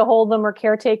know how to hold them, or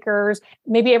caretakers.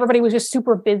 Maybe everybody was just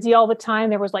super busy all the time.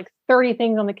 There was like 30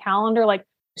 things on the calendar. Like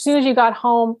as soon as you got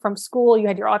home from school, you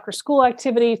had your after school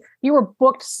activities, you were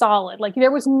booked solid. Like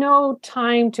there was no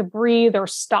time to breathe or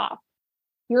stop.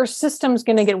 Your system's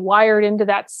going to get wired into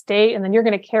that state, and then you're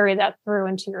going to carry that through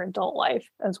into your adult life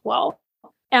as well.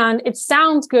 And it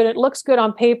sounds good. It looks good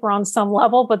on paper on some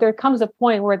level, but there comes a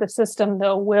point where the system,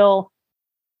 though,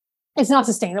 it's not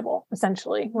sustainable,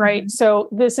 essentially, right? Mm-hmm. So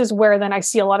this is where then I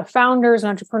see a lot of founders and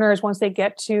entrepreneurs, once they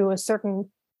get to a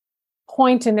certain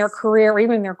point in their career or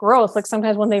even their growth, like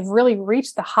sometimes when they've really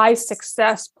reached the high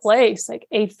success place, like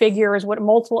 8 figures,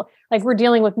 like we're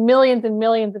dealing with millions and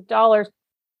millions of dollars,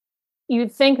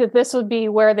 you'd think that this would be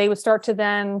where they would start to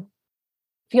then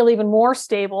feel even more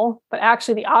stable, but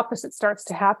actually the opposite starts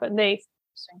to happen.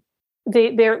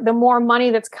 The more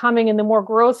money that's coming and the more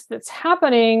growth that's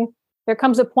happening, there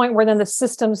comes a point where then the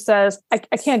system says, I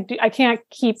can't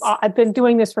keep, I've been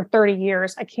doing this for 30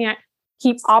 years. I can't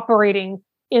keep operating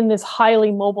in this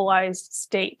highly mobilized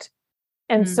state.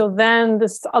 And so then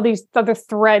all these other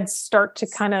threads start to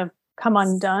kind of come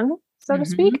undone, so to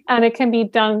speak. And it can be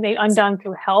undone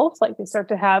through health. Like they start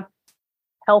to have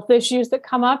health issues that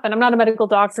come up. And I'm not a medical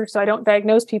doctor, so I don't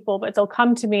diagnose people, but they'll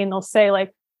come to me and they'll say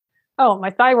like, oh, my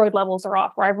thyroid levels are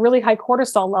off, or I have really high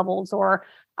cortisol levels, or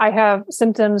I have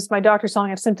symptoms, my doctor's telling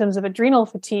me I have symptoms of adrenal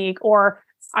fatigue, or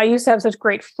I used to have such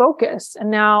great focus, and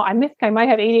now I think I might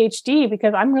have ADHD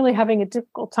because I'm really having a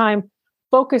difficult time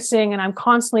focusing, and I'm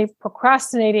constantly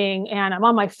procrastinating, and I'm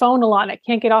on my phone a lot, and I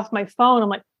can't get off my phone. I'm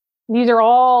like, these are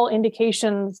all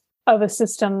indications of a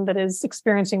system that is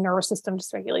experiencing nervous system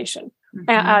dysregulation,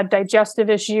 digestive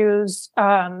issues.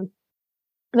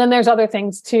 Then there's other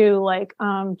things too, like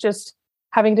just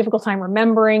having a difficult time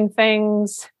remembering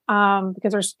things,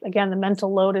 because there's, again, the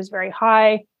mental load is very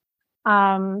high.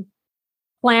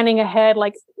 Planning ahead,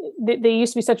 like they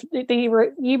used to be they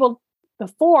were able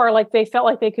before, like they felt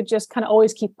like they could just kind of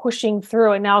always keep pushing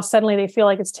through. And now suddenly they feel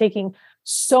like it's taking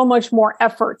so much more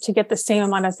effort to get the same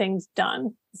amount of things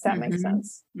done, if that makes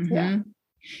sense. Yeah.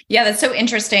 Yeah, that's so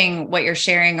interesting what you're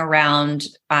sharing around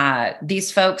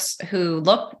these folks who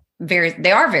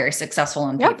they are very successful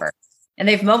on paper, and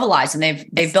they've mobilized and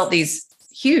they've built these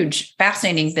huge,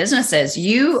 fascinating businesses.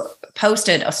 You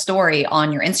posted a story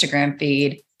on your Instagram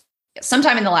feed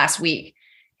sometime in the last week,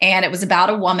 and it was about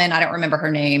a woman. I don't remember her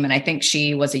name. And I think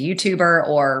she was a YouTuber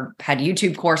or had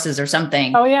YouTube courses or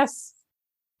something. Oh, yes.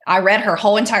 I read her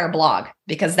whole entire blog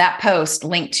because that post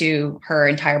linked to her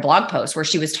entire blog post where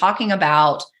she was talking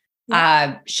about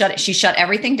she shut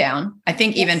everything down. I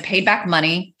think even paid back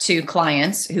money to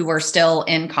clients who were still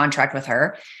in contract with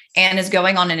her and is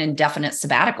going on an indefinite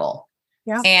sabbatical.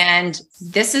 Yeah. And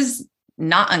this is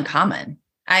not uncommon.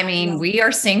 I mean, we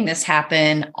are seeing this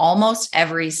happen almost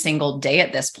every single day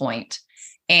at this point.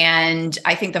 And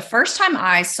I think the first time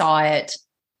I saw it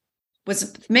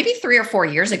was maybe 3 or 4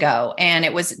 years ago. And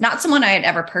it was not someone I had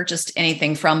ever purchased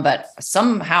anything from, but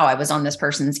somehow I was on this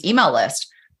person's email list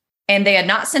and they had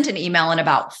not sent an email in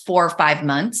about 4 or 5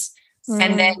 months.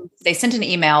 And then they sent an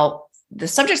email, the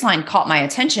subject line caught my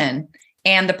attention,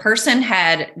 and the person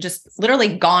had just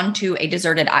literally gone to a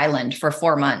deserted island for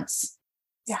 4 months.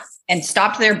 Yeah. And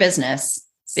stopped their business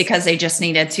because they just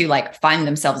needed to find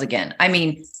themselves again. I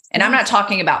mean, and I'm not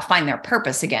talking about find their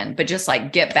purpose again, but just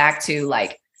get back to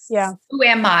who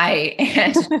am I?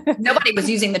 And nobody was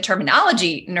using the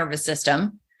terminology nervous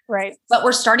system. Right. But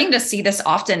we're starting to see this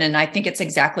often. And I think it's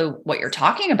exactly what you're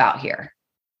talking about here.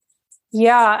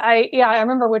 Yeah. I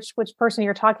remember which person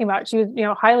you're talking about. She was,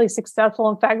 highly successful.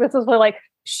 In fact, this was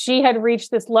she had reached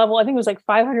this level. I think it was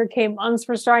 500K months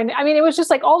for starting. I mean, it was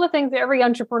just all the things that every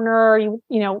entrepreneur,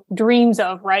 dreams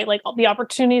of, right? All the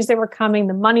opportunities that were coming,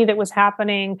 the money that was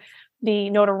happening, the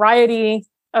notoriety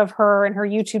of her and her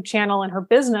YouTube channel and her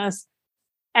business.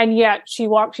 And yet she's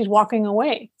walking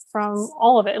away from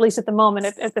all of it, at least at the moment,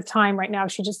 at the time right now.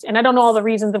 And I don't know all the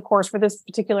reasons, of course, for this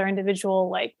particular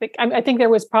individual. I think there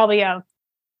was probably a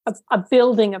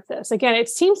building of this. Again, it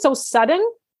seems so sudden.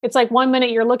 It's 1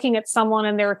 minute you're looking at someone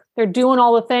and they're doing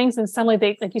all the things, and suddenly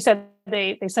they, like you said,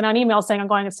 they send out an email saying I'm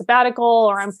going to sabbatical,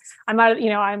 or I'm out,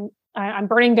 I'm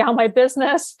burning down my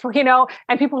business for,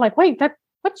 and people are like, wait,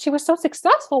 she was so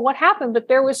successful. What happened? But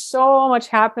there was so much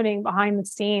happening behind the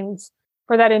scenes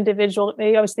for that individual that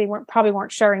they obviously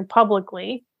weren't sharing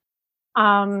publicly.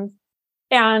 And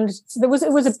it was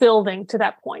a building to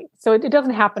that point. So it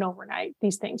doesn't happen overnight,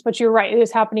 these things, but you're right. It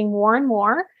is happening more and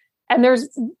more. And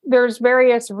there's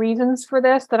various reasons for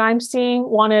this that I'm seeing.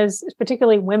 One is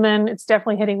particularly women. It's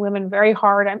definitely hitting women very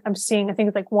hard. I'm seeing, I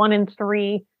think it's 1 in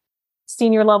 3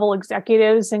 senior level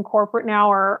executives in corporate now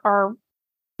are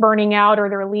burning out or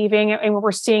they're leaving. And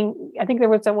we're seeing, I think there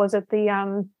was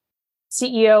the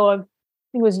CEO of,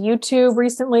 I think it was YouTube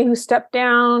recently who stepped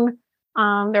down.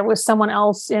 There was someone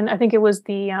else I think it was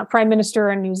the Prime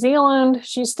Minister in New Zealand.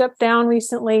 She stepped down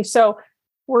recently. So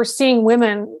we're seeing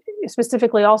women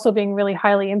specifically also being really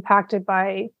highly impacted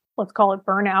by, let's call it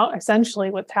burnout, essentially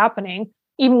what's happening,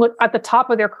 even at the top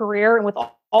of their career and with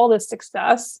all this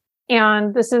success.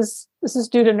 And this is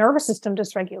due to nervous system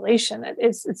dysregulation.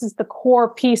 This is the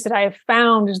core piece that I have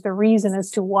found is the reason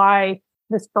as to why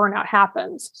this burnout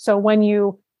happens. So when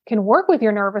you can work with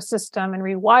your nervous system and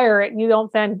rewire it,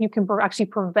 you can actually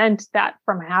prevent that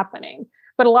from happening.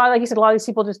 But like you said, a lot of these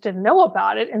people just didn't know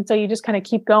about it. And so you just kind of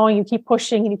keep going, you keep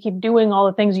pushing, and you keep doing all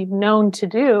the things you've known to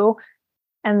do.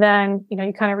 And then, you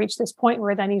kind of reach this point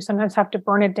where then you sometimes have to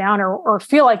burn it down or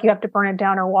feel like you have to burn it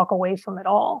down or walk away from it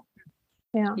all.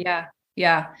 Yeah.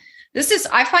 Yeah.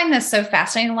 I find this so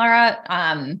fascinating, Lara.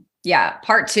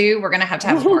 Part 2, we're going to have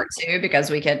a part 2 because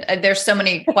there's so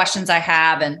many questions I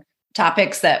have and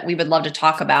topics that we would love to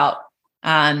talk about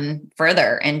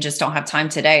further and just don't have time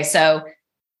today. So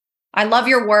I love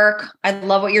your work. I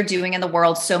love what you're doing in the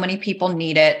world. So many people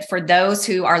need it. For those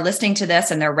who are listening to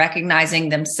this and they're recognizing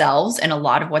themselves in a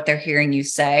lot of what they're hearing you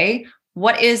say,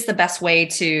 what is the best way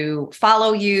to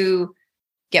follow you,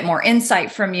 get more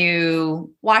insight from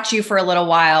you, watch you for a little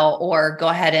while, or go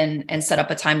ahead and set up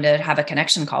a time to have a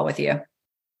connection call with you?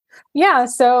 Yeah.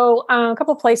 So a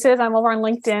couple of places. I'm over on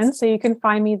LinkedIn, so you can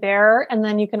find me there. And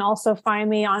then you can also find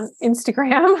me on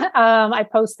Instagram. I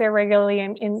post there regularly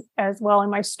as well in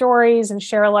my stories and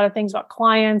share a lot of things about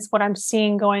clients, what I'm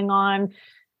seeing going on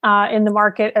in the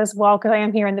market as well, because I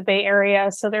am here in the Bay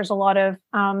Area. So there's a lot of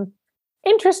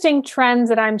interesting trends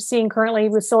that I'm seeing currently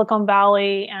with Silicon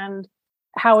Valley and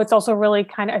how it's also really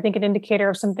kind of, I think, an indicator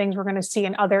of some things we're going to see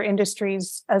in other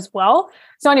industries as well.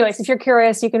 So anyways, if you're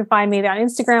curious, you can find me on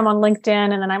Instagram, on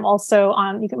LinkedIn, and then I'm also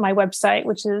on my website,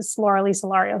 which is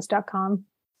lauralisalarios.com.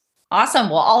 Awesome.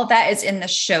 Well, all of that is in the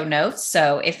show notes.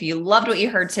 So if you loved what you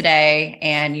heard today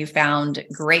and you found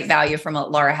great value from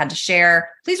what Laura had to share,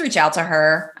 please reach out to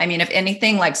her. I mean, if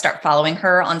anything, like start following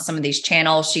her on some of these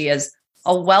channels. She is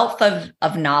a wealth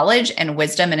of knowledge and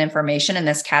wisdom and information in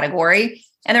this category.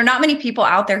 And there are not many people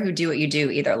out there who do what you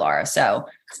do either, Laura. So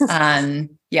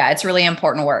it's really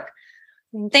important work.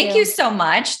 Thank you so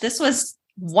much. This was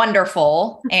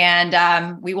wonderful.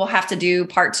 And we will have to do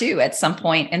part 2 at some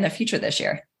point in the future this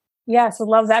year. Yes, I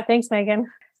love that. Thanks, Megan.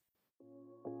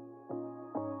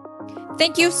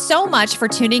 Thank you so much for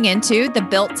tuning into the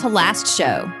Built to Last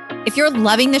show. If you're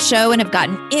loving the show and have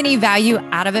gotten any value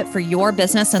out of it for your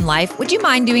business and life, would you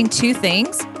mind doing 2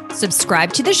 things?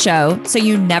 Subscribe to the show so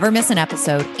you never miss an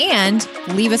episode and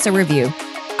leave us a review.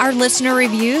 Our listener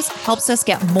reviews helps us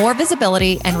get more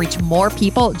visibility and reach more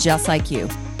people just like you.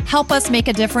 Help us make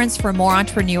a difference for more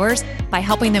entrepreneurs by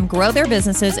helping them grow their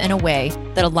businesses in a way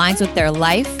that aligns with their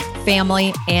life,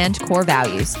 family, and core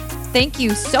values. Thank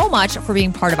you so much for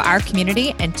being part of our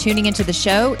community and tuning into the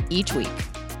show each week.